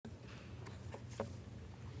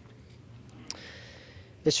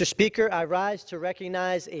Mr. Speaker, I rise to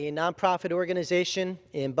recognize a nonprofit organization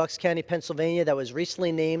in Bucks County, Pennsylvania that was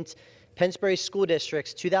recently named Pennsbury School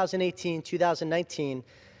District's 2018-2019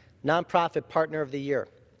 Nonprofit Partner of the Year.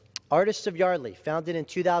 Artists of Yardley, founded in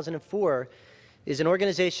 2004, is an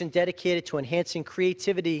organization dedicated to enhancing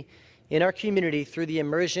creativity in our community through the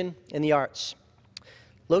immersion in the arts.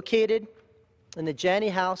 Located in the Janney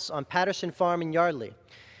House on Patterson Farm in Yardley,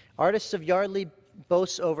 Artists of Yardley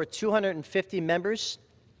boasts over 250 members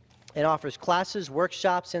and offers classes,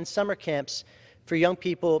 workshops, and summer camps for young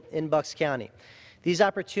people in Bucks County. These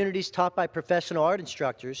opportunities, taught by professional art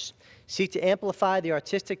instructors, seek to amplify the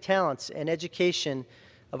artistic talents and education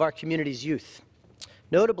of our community's youth.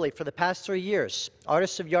 Notably, for the past 3 years,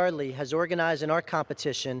 Artists of Yardley has organized an art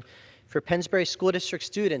competition for Pennsbury School District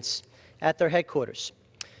students at their headquarters.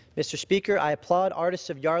 Mr. Speaker, I applaud Artists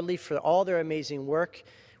of Yardley for all their amazing work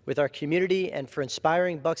with our community and for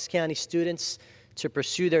inspiring Bucks County students to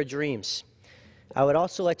pursue their dreams. I would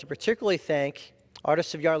also like to particularly thank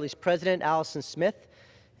Artists of Yardley's President, Allison Smith,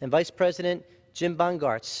 and Vice President Jim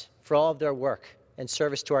Bongartz for all of their work and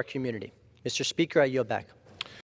service to our community. Mr. Speaker, I yield back.